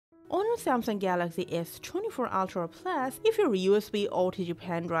On your Samsung Galaxy S24 Ultra Plus, if your USB OTG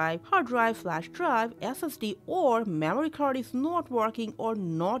pen drive, hard drive, flash drive, SSD or memory card is not working or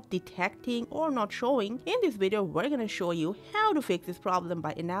not detecting or not showing, in this video we're going to show you how to fix this problem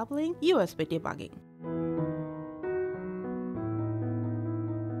by enabling USB debugging.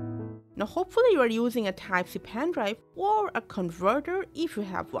 Now hopefully you are using a Type-C pen drive or a converter if you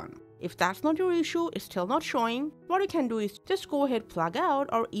have one. If that's not your issue, it's still not showing, what you can do is just go ahead, plug out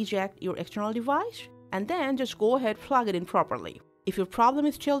or eject your external device and then just go ahead, plug it in properly. If your problem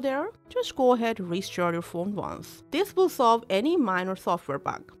is still there, just go ahead, restart your phone once. This will solve any minor software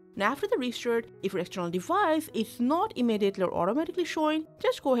bug. Now after the restart, if your external device is not immediately or automatically showing,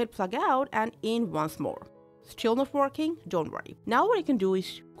 just go ahead, plug out and in once more. Still not working? Don't worry. Now what you can do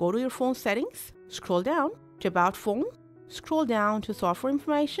is go to your phone settings, scroll down to About Phone, scroll down to Software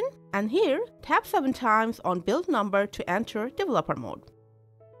Information, and here tap 7 times on build number to enter developer mode.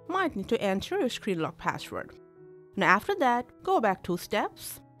 Might need to enter your screen lock password. Now after that, go back 2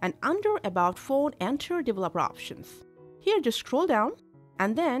 steps and under About Phone enter developer options. Here just scroll down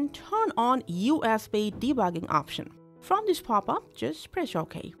and then turn on USB debugging option. From this pop-up, just press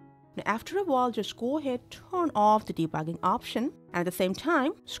OK. Now after a while, just go ahead, turn off the debugging option and at the same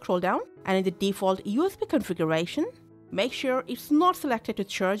time, scroll down and in the default USB configuration, make sure it's not selected to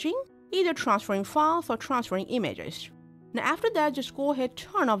charging, either transferring files or transferring images. Now after that, just go ahead,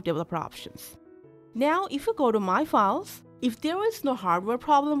 turn off developer options. Now if you go to My Files, if there is no hardware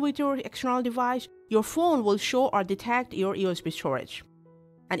problem with your external device, your phone will show or detect your USB storage.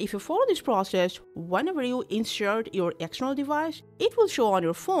 And if you follow this process, whenever you insert your external device, it will show on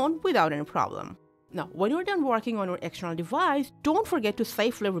your phone without any problem. Now, when you're done working on your external device, don't forget to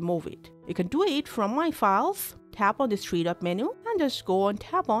safely remove it. You can do it from My Files, tap on this 3-dot menu, and just go and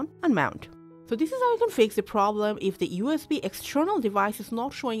tap on Unmount. So this is how you can fix the problem if the USB external device is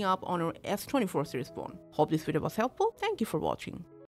not showing up on your S24 series phone. Hope this video was helpful. Thank you for watching.